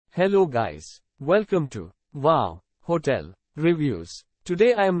Hello guys. Welcome to Wow Hotel Reviews.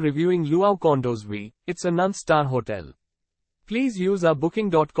 Today I am reviewing Luau Condos V. It's a non-star hotel. Please use our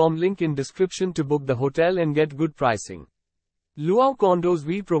booking.com link in description to book the hotel and get good pricing. Luau Condos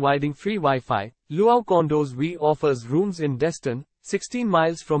V providing free Wi-Fi. Luau Condos V offers rooms in Destin, 16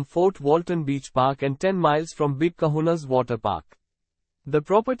 miles from Fort Walton Beach Park and 10 miles from Big Kahuna's water park. The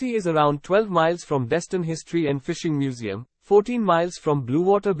property is around 12 miles from Destin History and Fishing Museum, 14 miles from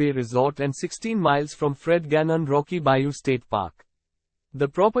Bluewater Bay Resort and 16 miles from Fred Gannon Rocky Bayou State Park. The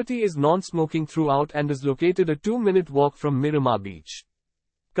property is non-smoking throughout and is located a 2-minute walk from Miramar Beach.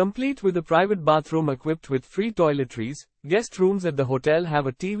 Complete with a private bathroom equipped with free toiletries, guest rooms at the hotel have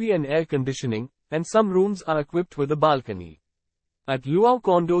a TV and air conditioning, and some rooms are equipped with a balcony. At Luau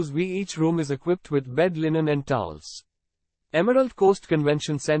Condos V each room is equipped with bed linen and towels. Emerald Coast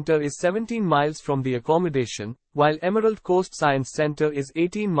Convention Center is 17 miles from the accommodation, while Emerald Coast Science Center is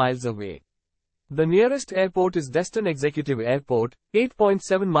 18 miles away. The nearest airport is Destin Executive Airport,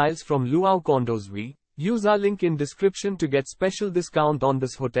 8.7 miles from Luau Condos V. Use our link in description to get special discount on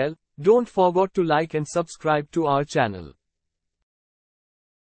this hotel. Don't forget to like and subscribe to our channel.